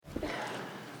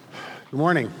Good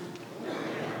morning.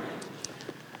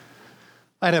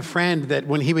 I had a friend that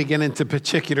when he would get into a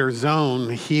particular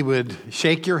zone, he would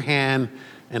shake your hand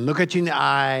and look at you in the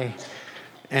eye,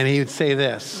 and he would say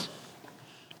this: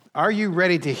 "Are you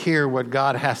ready to hear what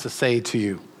God has to say to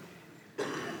you?"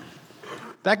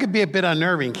 That could be a bit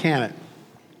unnerving, can't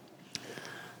it?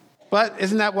 But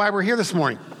isn't that why we're here this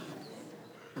morning?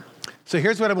 So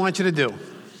here's what I want you to do.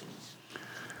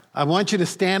 I want you to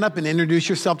stand up and introduce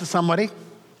yourself to somebody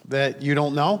that you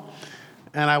don't know.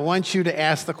 And I want you to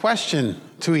ask the question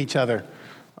to each other: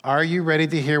 are you ready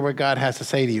to hear what God has to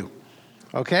say to you?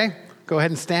 Okay? Go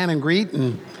ahead and stand and greet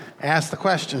and ask the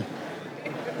question.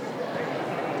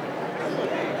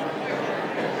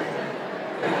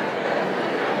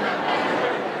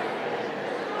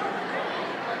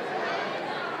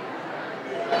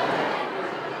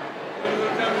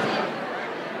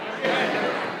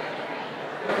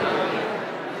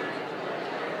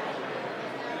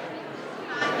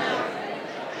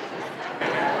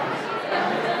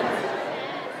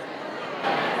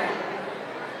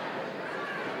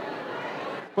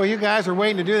 Well, you guys were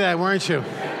waiting to do that, weren't you?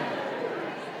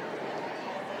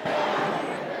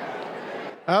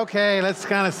 Okay, let's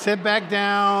kind of sit back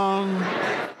down.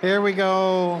 Here we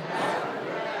go.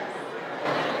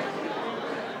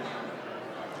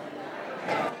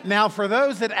 Now, for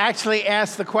those that actually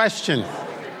ask the question,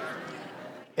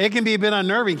 it can be a bit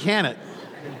unnerving, can't it?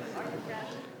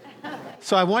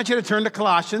 So I want you to turn to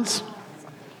Colossians.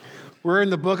 We're in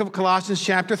the book of Colossians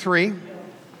chapter 3.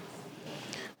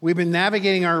 We've been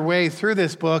navigating our way through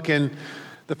this book, and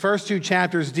the first two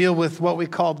chapters deal with what we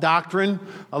call doctrine,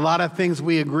 a lot of things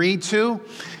we agree to.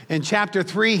 In chapter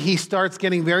 3, he starts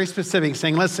getting very specific,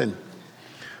 saying, listen,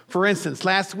 for instance,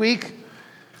 last week,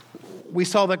 we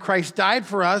saw that Christ died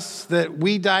for us, that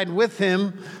we died with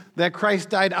him, that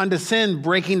Christ died unto sin,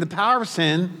 breaking the power of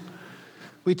sin.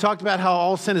 We talked about how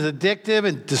all sin is addictive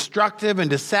and destructive and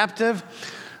deceptive.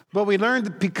 But we learned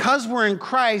that because we're in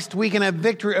Christ, we can have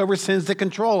victory over sins that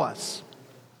control us.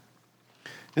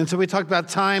 And so we talked about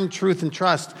time, truth, and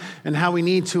trust, and how we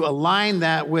need to align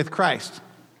that with Christ.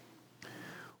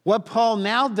 What Paul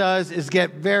now does is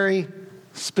get very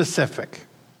specific.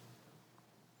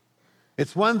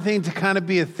 It's one thing to kind of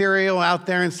be ethereal out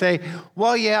there and say,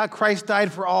 well, yeah, Christ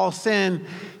died for all sin.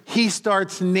 He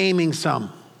starts naming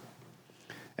some.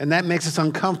 And that makes us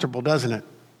uncomfortable, doesn't it?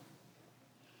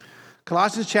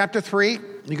 Colossians chapter 3,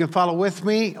 you can follow with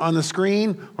me on the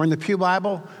screen or in the Pew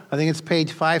Bible. I think it's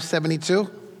page 572.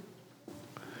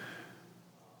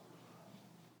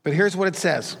 But here's what it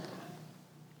says.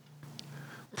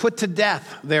 Put to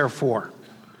death, therefore,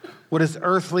 what is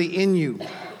earthly in you: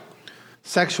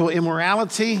 sexual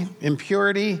immorality,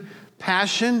 impurity,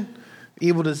 passion,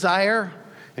 evil desire,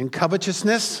 and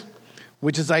covetousness,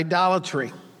 which is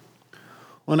idolatry.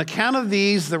 On account of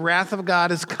these, the wrath of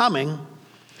God is coming.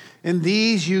 In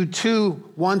these you too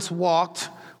once walked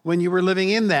when you were living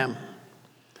in them.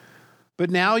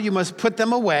 But now you must put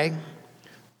them away: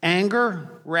 anger,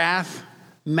 wrath,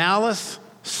 malice,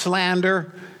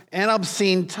 slander, and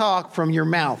obscene talk from your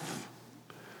mouth.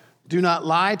 Do not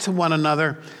lie to one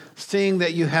another, seeing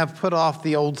that you have put off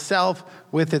the old self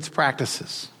with its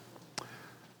practices.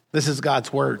 This is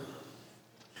God's word.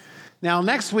 Now,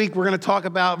 next week, we're going to talk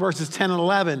about verses 10 and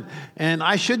 11, and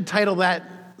I should title that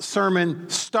sermon,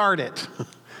 Start It.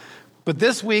 But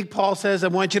this week, Paul says, I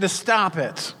want you to stop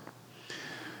it.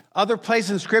 Other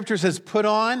places in Scripture says, put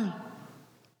on,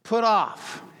 put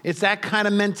off. It's that kind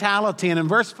of mentality. And in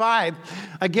verse 5,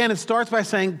 again, it starts by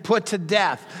saying, put to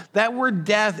death. That word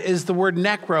death is the word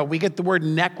necro. We get the word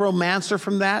necromancer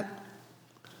from that.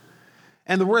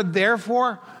 And the word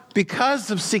therefore,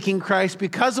 because of seeking Christ,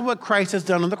 because of what Christ has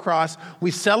done on the cross, we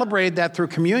celebrated that through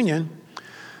communion.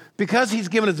 Because he's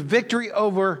given us victory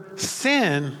over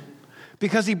sin,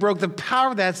 because he broke the power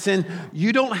of that sin,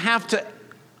 you don't have to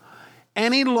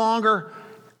any longer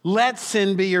let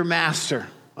sin be your master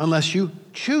unless you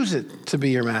choose it to be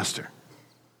your master.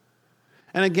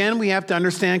 And again, we have to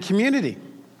understand community.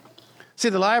 See,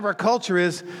 the lie of our culture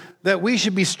is that we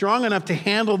should be strong enough to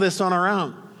handle this on our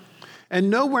own. And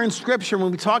nowhere in Scripture,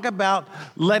 when we talk about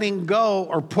letting go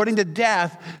or putting to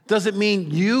death, doesn't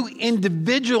mean you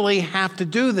individually have to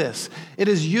do this. It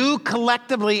is you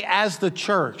collectively as the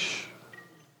church.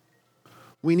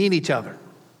 We need each other.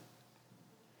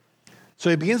 So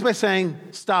he begins by saying,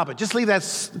 stop it. Just leave that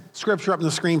scripture up on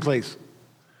the screen, please.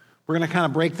 We're going to kind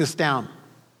of break this down.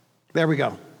 There we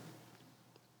go.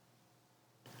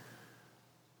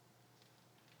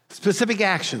 Specific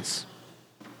actions.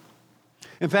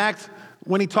 In fact,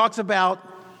 when he talks about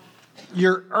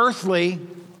your earthly,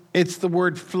 it's the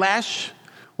word flesh,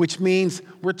 which means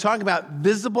we're talking about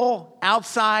visible,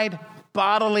 outside,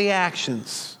 bodily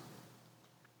actions.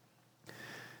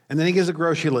 And then he gives a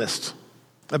grocery list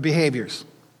of behaviors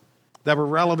that were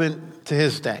relevant to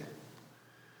his day.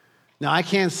 Now, I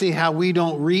can't see how we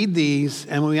don't read these,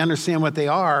 and when we understand what they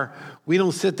are, we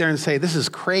don't sit there and say, this is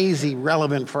crazy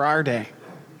relevant for our day.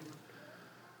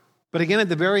 But again, at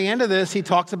the very end of this, he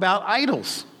talks about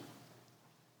idols,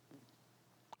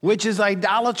 which is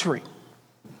idolatry.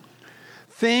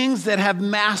 Things that have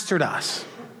mastered us.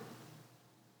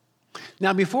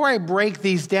 Now, before I break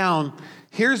these down,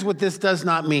 here's what this does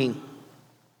not mean.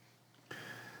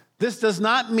 This does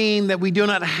not mean that we do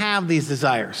not have these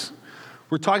desires.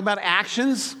 We're talking about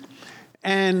actions,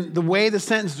 and the way the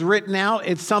sentence is written out,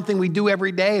 it's something we do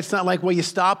every day. It's not like, well, you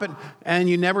stop it and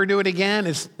you never do it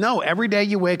again. No, every day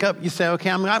you wake up, you say, okay,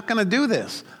 I'm not going to do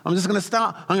this. I'm just going to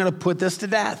stop. I'm going to put this to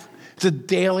death. It's a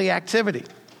daily activity.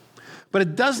 But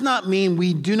it does not mean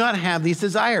we do not have these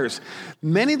desires.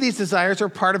 Many of these desires are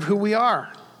part of who we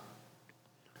are.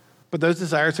 But those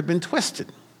desires have been twisted.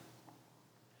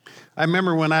 I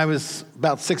remember when I was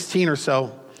about 16 or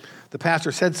so, the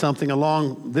pastor said something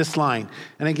along this line.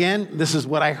 And again, this is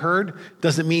what I heard.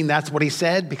 Doesn't mean that's what he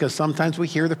said, because sometimes we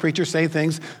hear the preacher say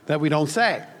things that we don't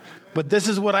say. But this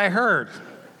is what I heard.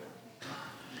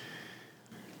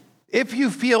 If you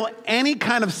feel any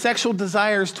kind of sexual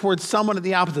desires towards someone of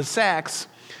the opposite sex,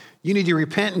 you need to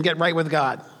repent and get right with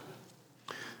God.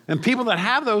 And people that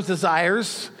have those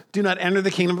desires do not enter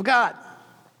the kingdom of God.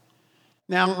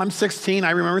 Now, I'm 16.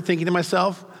 I remember thinking to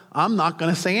myself, I'm not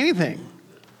going to say anything.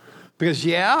 Because,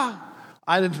 yeah,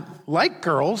 I like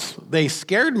girls. They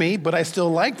scared me, but I still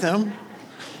liked them.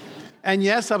 And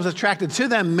yes, I was attracted to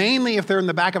them, mainly if they're in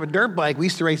the back of a dirt bike. We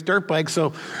used to race dirt bikes,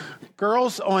 so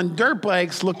girls on dirt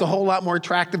bikes looked a whole lot more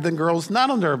attractive than girls not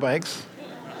on dirt bikes.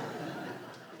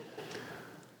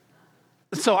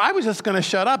 So I was just going to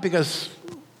shut up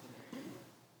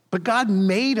but God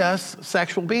made us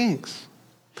sexual beings.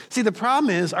 See, the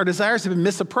problem is our desires have been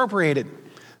misappropriated.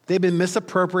 They've been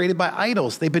misappropriated by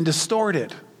idols. They've been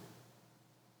distorted.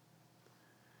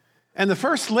 And the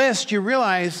first list, you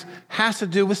realize, has to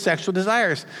do with sexual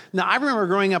desires. Now, I remember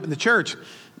growing up in the church,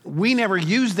 we never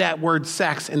used that word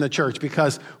sex in the church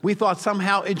because we thought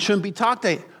somehow it shouldn't be talked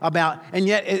about, and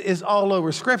yet it is all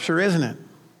over Scripture, isn't it?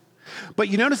 But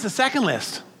you notice the second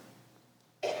list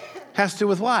has to do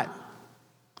with what?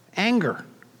 Anger.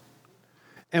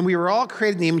 And we were all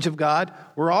created in the image of God.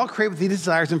 We're all created with these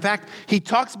desires. In fact, he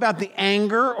talks about the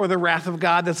anger or the wrath of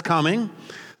God that's coming.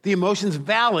 The emotion's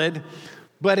valid,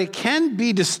 but it can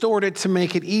be distorted to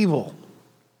make it evil.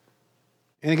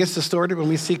 And it gets distorted when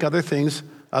we seek other things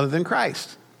other than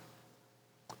Christ.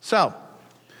 So,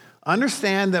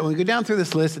 understand that when we go down through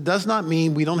this list, it does not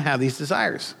mean we don't have these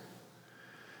desires.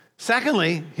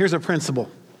 Secondly, here's a principle.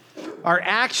 Our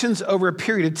actions over a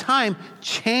period of time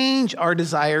change our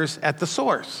desires at the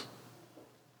source.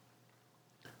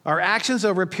 Our actions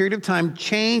over a period of time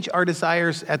change our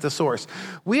desires at the source.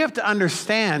 We have to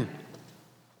understand,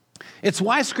 it's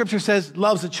why Scripture says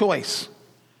love's a choice.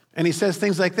 And he says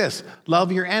things like this: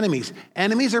 love your enemies.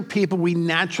 Enemies are people we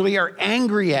naturally are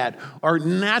angry at or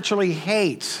naturally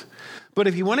hate. But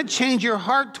if you want to change your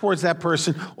heart towards that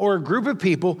person or a group of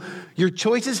people, your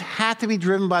choices have to be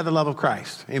driven by the love of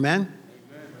Christ. Amen?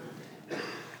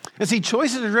 And see,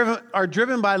 choices are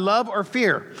driven by love or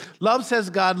fear. Love says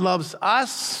God loves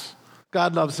us.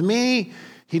 God loves me.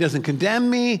 He doesn't condemn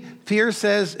me. Fear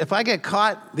says if I get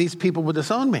caught, these people will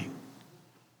disown me.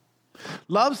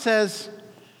 Love says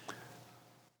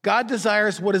God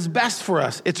desires what is best for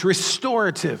us. It's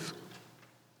restorative.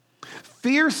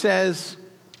 Fear says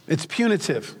it's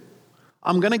punitive.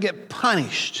 I'm going to get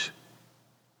punished.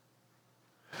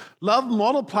 Love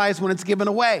multiplies when it's given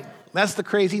away. That's the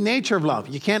crazy nature of love.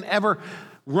 You can't ever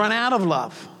run out of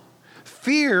love.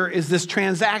 Fear is this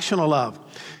transactional love.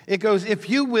 It goes, if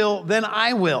you will, then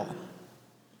I will.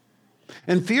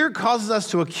 And fear causes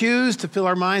us to accuse, to fill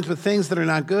our minds with things that are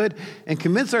not good, and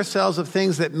convince ourselves of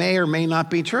things that may or may not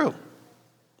be true.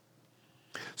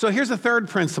 So here's a third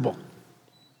principle.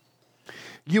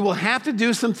 You will have to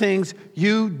do some things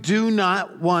you do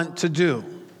not want to do.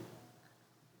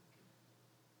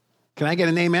 Can I get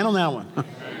an amen on that one?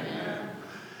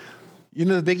 You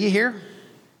know the biggie here?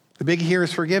 The biggie here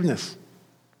is forgiveness.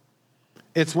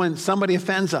 It's when somebody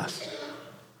offends us,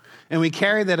 and we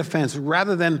carry that offense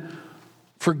rather than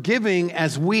forgiving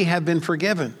as we have been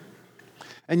forgiven.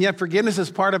 And yet forgiveness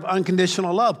is part of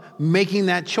unconditional love, making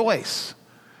that choice.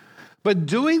 But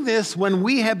doing this when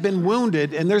we have been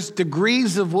wounded, and there's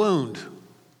degrees of wound,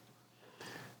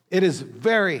 It is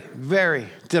very, very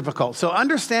difficult. So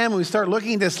understand when we start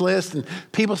looking at this list and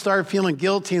people start feeling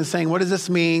guilty and saying, what does this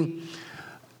mean?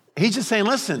 He's just saying,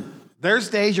 listen, there's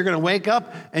days you're going to wake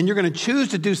up and you're going to choose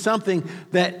to do something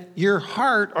that your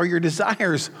heart or your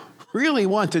desires really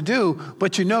want to do,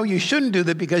 but you know you shouldn't do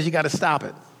that because you got to stop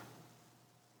it.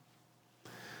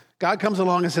 God comes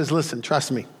along and says, listen, trust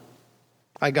me.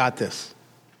 I got this.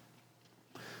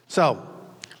 So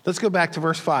let's go back to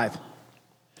verse 5.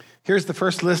 Here's the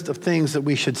first list of things that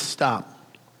we should stop.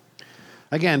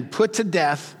 Again, put to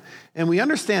death. And we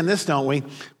understand this, don't we?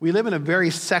 We live in a very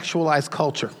sexualized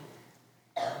culture.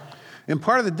 And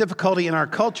part of the difficulty in our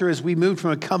culture is we moved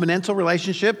from a covenantal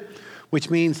relationship, which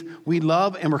means we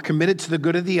love and we're committed to the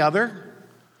good of the other,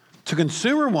 to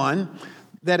consumer one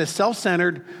that is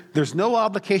self-centered. There's no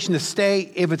obligation to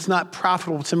stay if it's not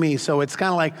profitable to me. So it's kind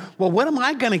of like, well, what am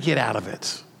I going to get out of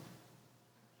it?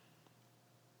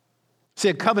 See,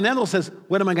 a covenantal says,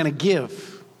 what am I going to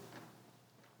give?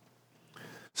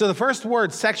 So the first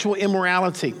word, sexual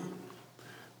immorality,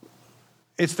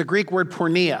 it's the Greek word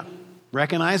porneia.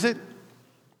 Recognize it?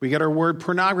 We get our word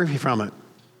pornography from it.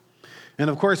 And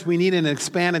of course, we need an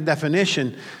expanded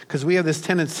definition because we have this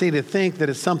tendency to think that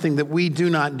it's something that we do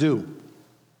not do.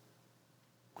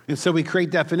 And so we create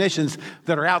definitions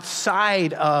that are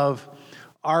outside of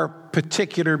our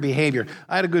particular behavior.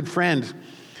 I had a good friend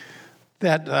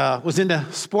that was into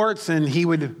sports, and he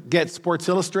would get Sports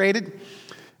Illustrated,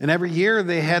 and every year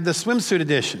they had the swimsuit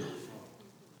edition.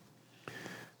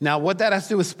 Now, what that has to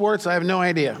do with sports, I have no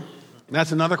idea.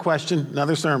 That's another question,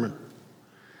 another sermon.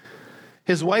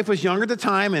 His wife was younger at the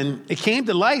time, and it came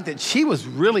to light that she was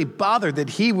really bothered that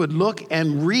he would look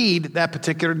and read that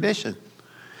particular edition.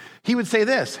 He would say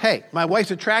this, hey, my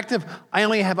wife's attractive, I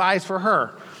only have eyes for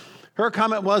her. Her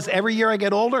comment was, every year I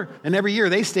get older, and every year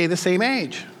they stay the same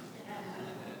age.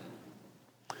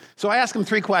 So I asked him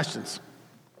 3 questions.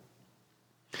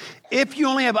 If you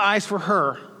only have eyes for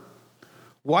her,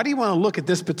 why do you want to look at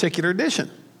this particular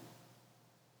edition?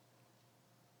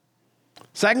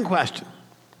 Second question,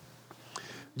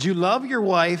 do you love your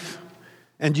wife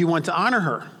and do you want to honor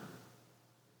her?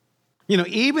 You know,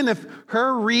 even if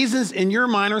her reasons in your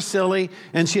mind are silly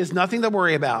and she has nothing to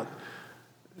worry about,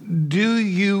 do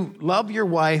you love your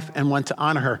wife and want to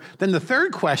honor her? Then the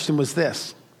third question was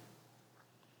this.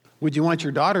 Would you want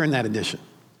your daughter in that edition?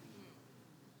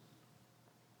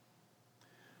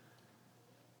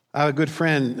 I have a good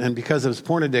friend, and because of his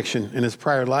porn addiction in his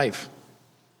prior life,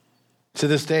 to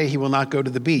this day he will not go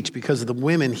to the beach because of the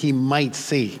women he might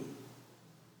see.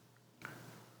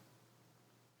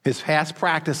 His past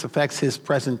practice affects his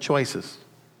present choices.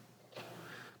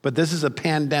 But this is a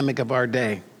pandemic of our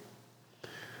day.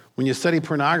 When you study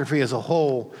pornography as a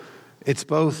whole, it's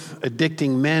both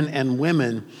addicting men and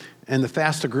women. And the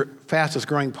fastest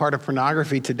growing part of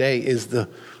pornography today is the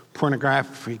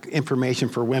pornographic information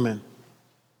for women.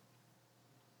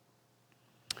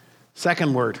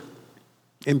 Second word,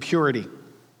 impurity.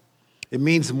 It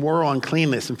means moral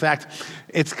uncleanness. In fact,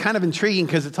 it's kind of intriguing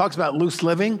because it talks about loose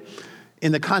living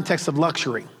in the context of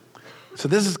luxury. So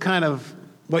this is kind of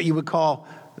what you would call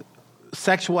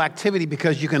sexual activity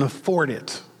because you can afford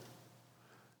it.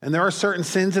 And there are certain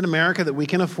sins in America that we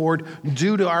can afford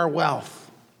due to our wealth.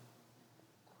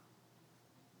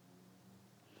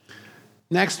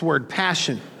 Next word,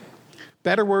 passion.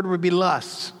 Better word would be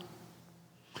lust.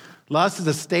 Lust is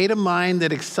a state of mind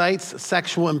that excites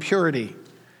sexual impurity.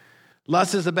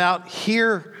 Lust is about,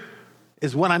 here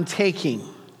is what I'm taking.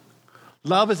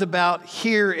 Love is about,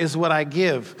 here is what I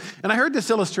give. And I heard this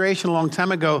illustration a long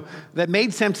time ago that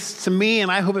made sense to me, and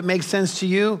I hope it makes sense to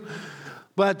you.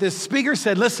 But this speaker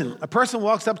said, listen, a person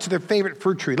walks up to their favorite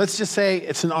fruit tree. Let's just say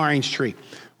it's an orange tree.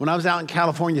 When I was out in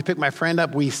California to pick my friend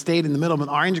up, we stayed in the middle of an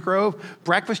orange grove.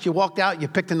 Breakfast, you walked out, you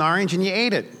picked an orange, and you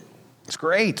ate it. It's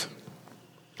great.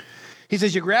 He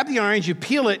says, you grab the orange, you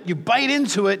peel it, you bite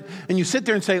into it, and you sit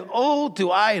there and say, oh,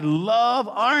 do I love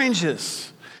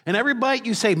oranges. And every bite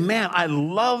you say, man, I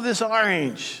love this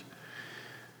orange.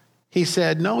 He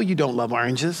said, no, you don't love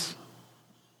oranges.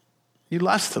 You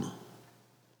lust them.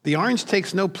 The orange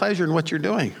takes no pleasure in what you're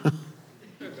doing.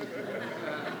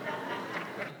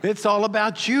 It's all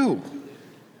about you.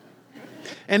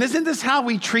 And isn't this how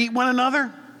we treat one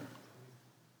another?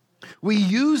 We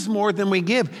use more than we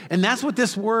give. And that's what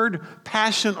this word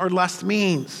passion or lust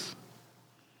means.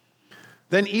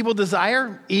 Then evil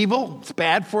desire, evil, it's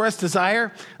bad for us,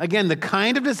 desire. Again, the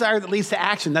kind of desire that leads to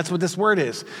action, that's what this word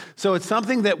is. So it's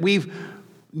something that we've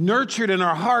nurtured in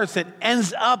our hearts that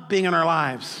ends up being in our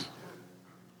lives.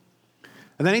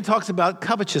 And then he talks about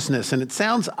covetousness, and it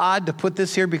sounds odd to put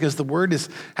this here because the word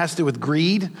has to do with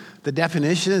greed. The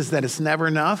definition is that it's never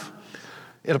enough.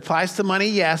 It applies to money,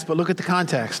 yes, but look at the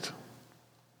context.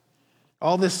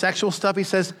 All this sexual stuff, he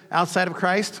says, outside of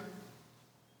Christ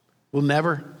will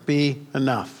never be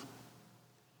enough.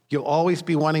 You'll always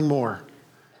be wanting more.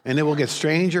 And it will get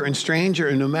stranger and stranger,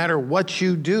 and no matter what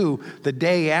you do, the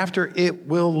day after, it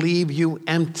will leave you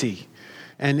empty.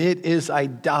 And it is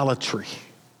idolatry.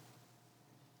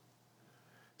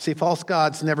 See, false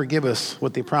gods never give us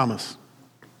what they promise.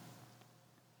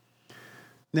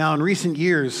 Now, in recent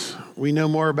years, we know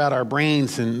more about our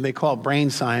brains, and they call it brain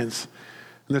science.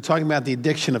 And they're talking about the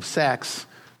addiction of sex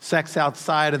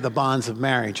outside of the bonds of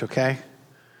marriage, okay?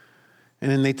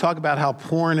 And then they talk about how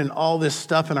porn and all this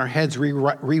stuff in our heads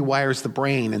rewires the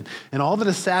brain. And all the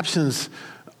deceptions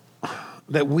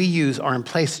that we use are in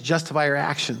place to justify our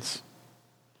actions.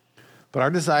 But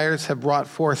our desires have brought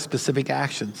forth specific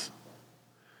actions.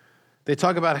 They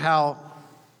talk about how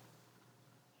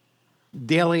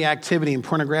daily activity in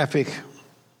pornographic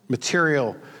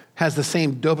material has the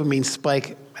same dopamine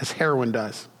spike as heroin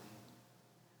does.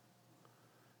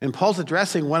 And Paul's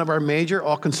addressing one of our major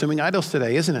all-consuming idols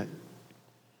today, isn't it?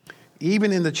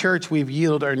 Even in the church, we've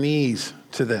yielded our knees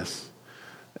to this.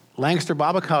 Lancaster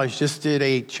Bible College just did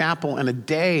a chapel and a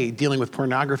day dealing with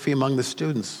pornography among the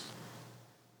students.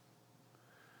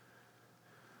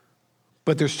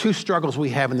 But there's two struggles we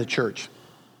have in the church.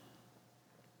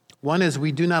 One is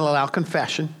we do not allow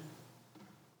confession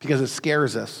because it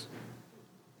scares us.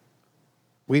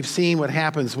 We've seen what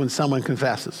happens when someone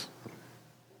confesses.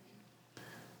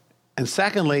 And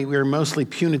secondly, we are mostly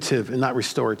punitive and not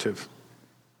restorative.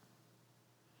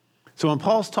 So when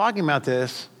Paul's talking about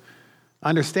this,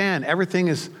 understand everything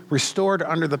is restored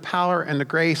under the power and the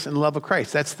grace and love of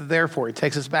Christ. That's the therefore. It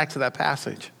takes us back to that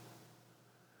passage.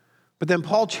 But then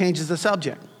Paul changes the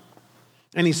subject.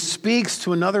 And he speaks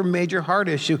to another major heart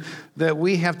issue that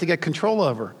we have to get control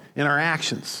over in our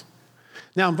actions.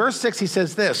 Now, in verse 6, he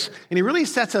says this, and he really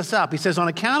sets us up. He says, on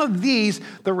account of these,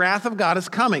 the wrath of God is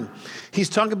coming. He's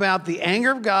talking about the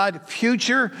anger of God,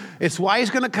 future. It's why he's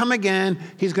going to come again.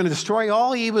 He's going to destroy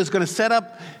all evil. He's going to set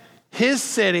up his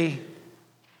city.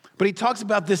 But he talks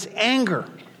about this anger.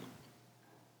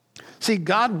 See,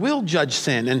 God will judge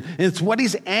sin, and it's what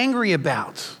he's angry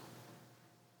about.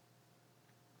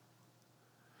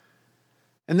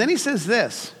 And then he says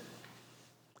this.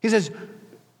 He says,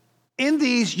 in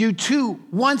these you too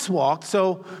once walked.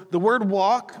 So the word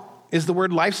walk is the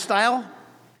word lifestyle,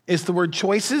 is the word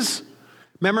choices.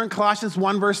 Remember in Colossians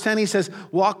 1 verse 10, he says,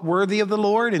 walk worthy of the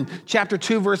Lord. In chapter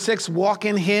 2 verse 6, walk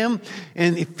in him.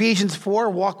 In Ephesians 4,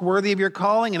 walk worthy of your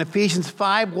calling. In Ephesians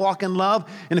 5, walk in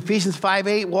love. In Ephesians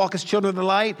 5:8, walk as children of the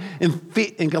light.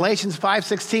 In Galatians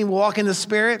 5:16, walk in the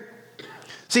Spirit.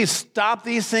 See, stop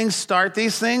these things, start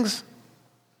these things.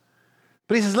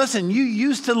 But he says, listen, you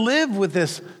used to live with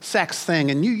this sex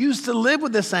thing, and you used to live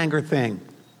with this anger thing.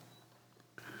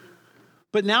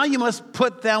 But now you must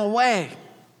put them away.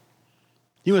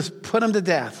 You must put them to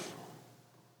death.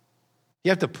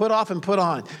 You have to put off and put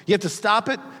on. You have to stop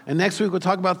it, and next week we'll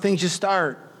talk about things you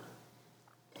start.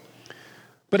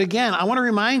 But again, I want to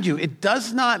remind you, it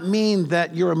does not mean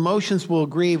that your emotions will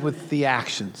agree with the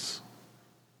actions.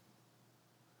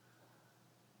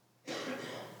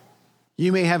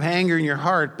 You may have anger in your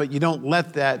heart, but you don't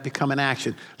let that become an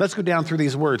action. Let's go down through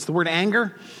these words. The word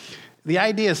anger, the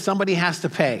idea is somebody has to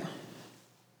pay.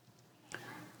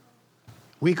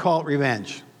 We call it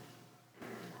revenge.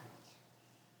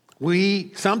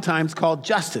 We sometimes call it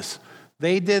justice.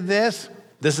 They did this,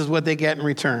 this is what they get in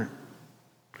return.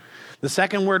 The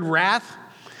second word, wrath,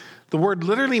 the word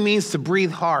literally means to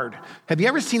breathe hard. Have you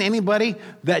ever seen anybody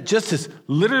that just is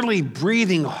literally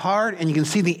breathing hard and you can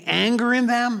see the anger in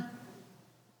them?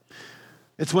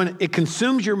 It's when it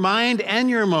consumes your mind and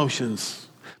your emotions.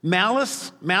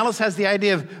 Malice has the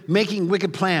idea of making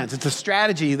wicked plans. It's a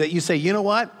strategy that you say, you know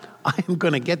what? I am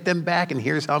going to get them back, and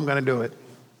here's how I'm going to do it.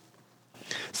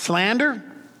 Slander,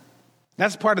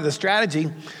 that's part of the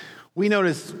strategy. We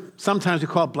notice sometimes we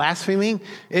call it blaspheming.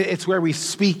 It's where we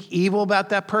speak evil about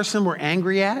that person we're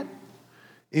angry at.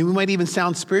 And we might even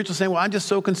sound spiritual, saying, well, I'm just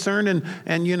so concerned,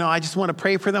 and you know, I just want to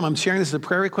pray for them. I'm sharing this as a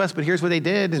prayer request, but here's what they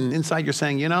did. And inside you're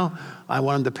saying, you know, I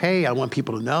want them to pay. I want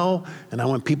people to know, and I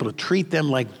want people to treat them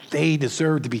like they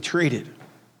deserve to be treated.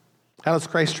 How does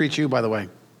Christ treat you, by the way?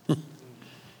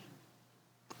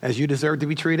 As you deserve to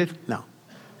be treated? No.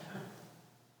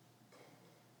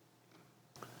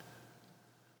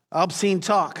 Obscene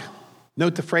talk.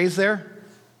 Note the phrase there.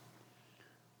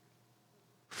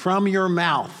 From your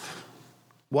mouth.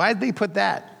 Why did they put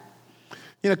that?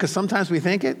 You know, because sometimes we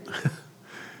think it.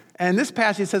 And this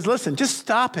passage says, listen, just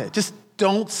stop it. Just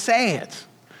don't say it.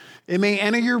 It may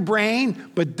enter your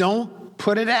brain, but don't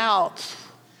put it out.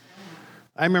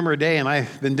 I remember a day, and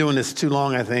I've been doing this too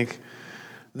long, I think,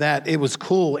 that it was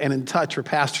cool and in touch for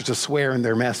pastors to swear in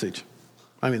their message.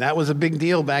 I mean, that was a big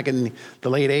deal back in the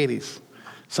late 80s.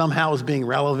 Somehow it was being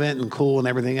relevant and cool and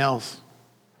everything else.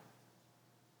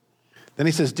 Then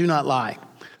he says, do not lie.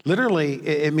 Literally,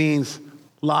 it means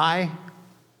lie,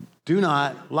 do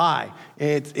not lie.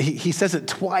 He says it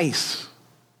twice.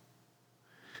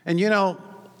 And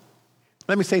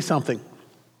let me say something.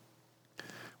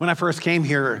 When I first came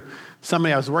here,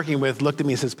 somebody I was working with looked at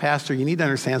me and says, Pastor, you need to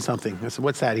understand something. I said,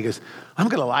 what's that? He goes, I'm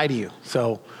going to lie to you.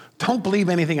 So don't believe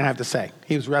anything I have to say.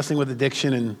 He was wrestling with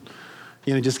addiction and,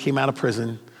 just came out of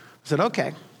prison. I said,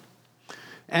 okay.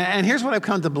 And here's what I've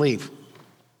come to believe.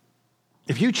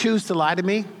 If you choose to lie to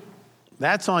me,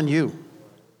 that's on you.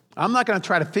 I'm not going to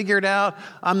try to figure it out.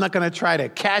 I'm not going to try to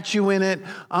catch you in it.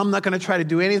 I'm not going to try to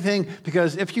do anything,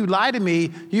 because if you lie to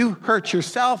me, you hurt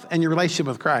yourself and your relationship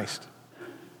with Christ.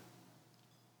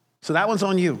 So that one's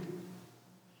on you.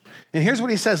 And here's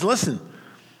what he says, listen,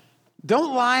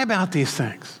 don't lie about these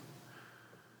things.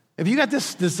 If you got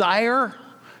this desire,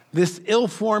 this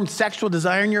ill-formed sexual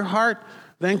desire in your heart,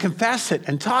 then confess it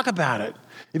and talk about it.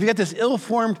 If you got this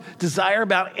ill-formed desire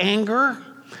about anger,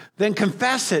 then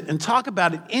confess it and talk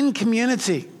about it in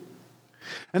community.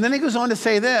 And then he goes on to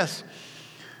say this,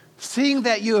 seeing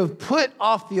that you have put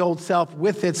off the old self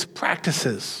with its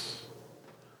practices.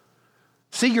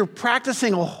 See, you're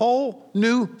practicing a whole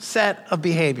new set of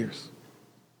behaviors.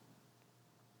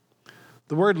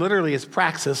 The word literally is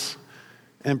praxis,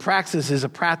 and praxis is a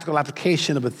practical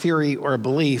application of a theory or a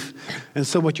belief. And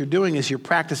so what you're doing is you're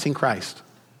practicing Christ.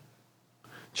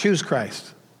 Choose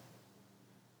Christ.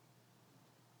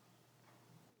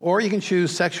 Or you can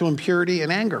choose sexual impurity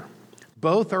and anger.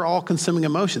 Both are all-consuming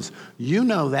emotions. You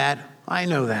know that. I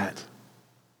know that.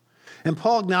 And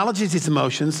Paul acknowledges these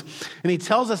emotions, and he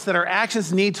tells us that our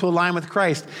actions need to align with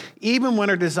Christ, even when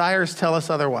our desires tell us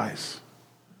otherwise.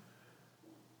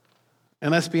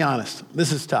 And let's be honest,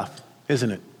 this is tough, isn't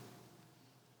it?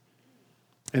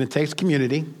 And it takes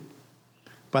community.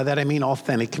 By that I mean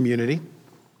authentic community.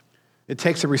 It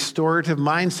takes a restorative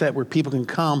mindset where people can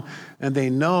come and they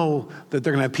know that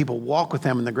they're going to have people walk with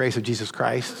them in the grace of Jesus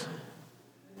Christ.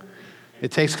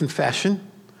 It takes confession.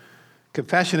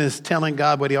 Confession is telling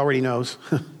God what he already knows.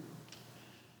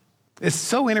 It's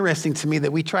so interesting to me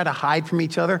that we try to hide from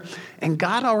each other, and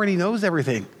God already knows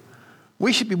everything.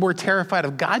 We should be more terrified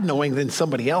of God knowing than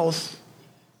somebody else.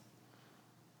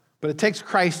 But it takes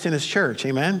Christ in his church,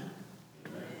 amen?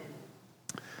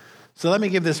 So let me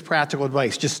give this practical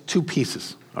advice, just 2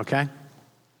 pieces, okay?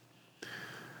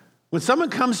 When someone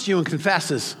comes to you and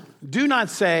confesses, do not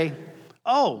say,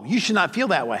 oh, you should not feel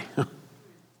that way.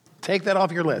 Take that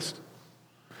off your list.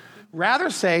 Rather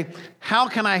say, how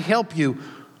can I help you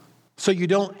so you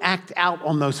don't act out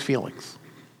on those feelings?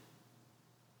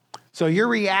 So your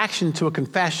reaction to a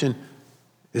confession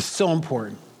is so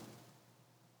important.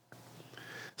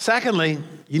 Secondly,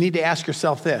 you need to ask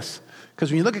yourself this, because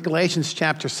when you look at Galatians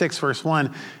chapter 6, verse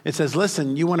 1, it says,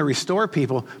 listen, you want to restore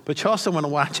people, but you also want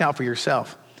to watch out for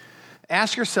yourself.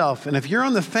 Ask yourself, and if you're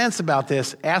on the fence about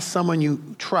this, ask someone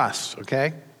you trust,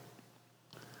 okay?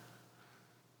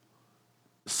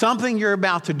 Something you're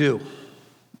about to do,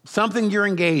 something you're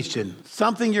engaged in,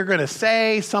 something you're going to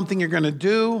say, something you're going to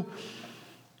do.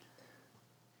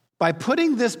 By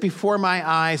putting this before my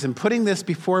eyes and putting this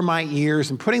before my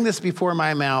ears and putting this before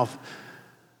my mouth,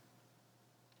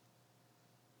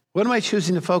 what am I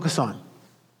choosing to focus on?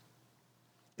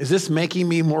 Is this making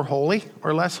me more holy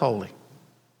or less holy?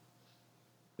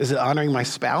 Is it honoring my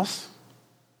spouse?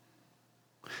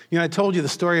 I told you the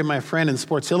story of my friend in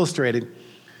Sports Illustrated.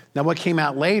 Now, what came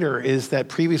out later is that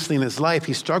previously in his life,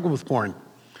 he struggled with porn.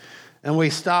 And we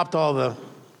stopped all the,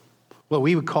 what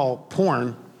we would call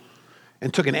porn,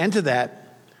 and took an end to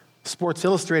that. Sports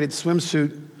Illustrated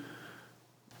swimsuit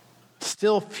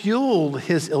still fueled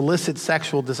his illicit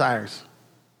sexual desires.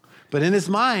 But in his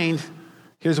mind,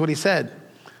 here's what he said.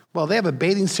 Well, they have a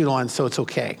bathing suit on, so it's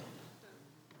okay.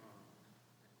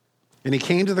 And he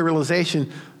came to the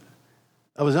realization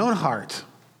of his own heart,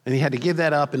 and he had to give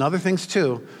that up and other things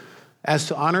too, as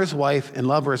to honor his wife and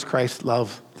love her as Christ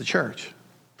loved the church.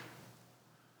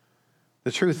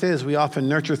 The truth is, we often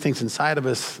nurture things inside of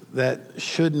us that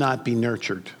should not be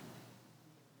nurtured.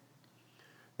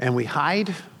 And we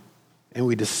hide, and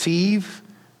we deceive,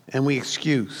 and we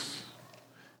excuse.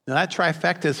 Now that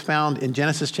trifecta is found in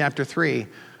Genesis chapter 3,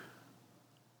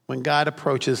 when God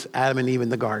approaches Adam and Eve in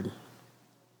the garden.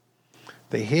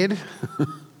 They hid.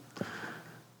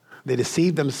 They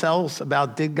deceived themselves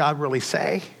about, did God really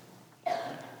say?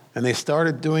 And they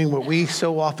started doing what we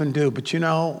so often do. But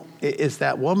it's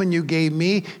that woman you gave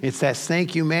me. It's that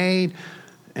snake you made.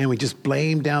 and we just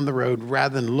blame down the road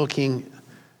rather than looking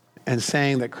and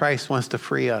saying that Christ wants to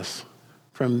free us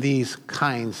from these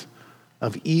kinds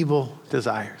of evil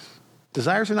desires.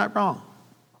 Desires are not wrong,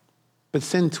 but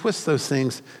sin twists those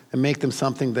things and make them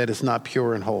something that is not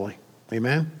pure and holy.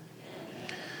 Amen?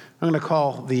 I'm going to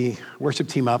call the worship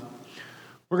team up.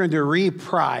 We're going to do a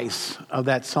reprise of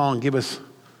that song, Give Us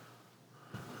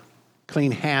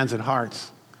Clean Hands and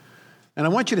Hearts. And I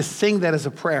want you to sing that as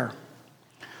a prayer.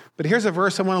 But here's a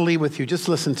verse I want to leave with you. Just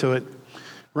listen to it.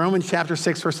 Romans chapter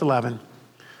 6, verse 11.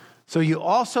 So you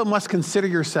also must consider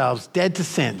yourselves dead to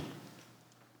sin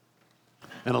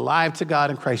and alive to God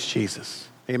in Christ Jesus.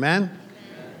 Amen?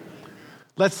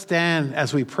 Let's stand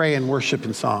as we pray and worship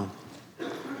in song.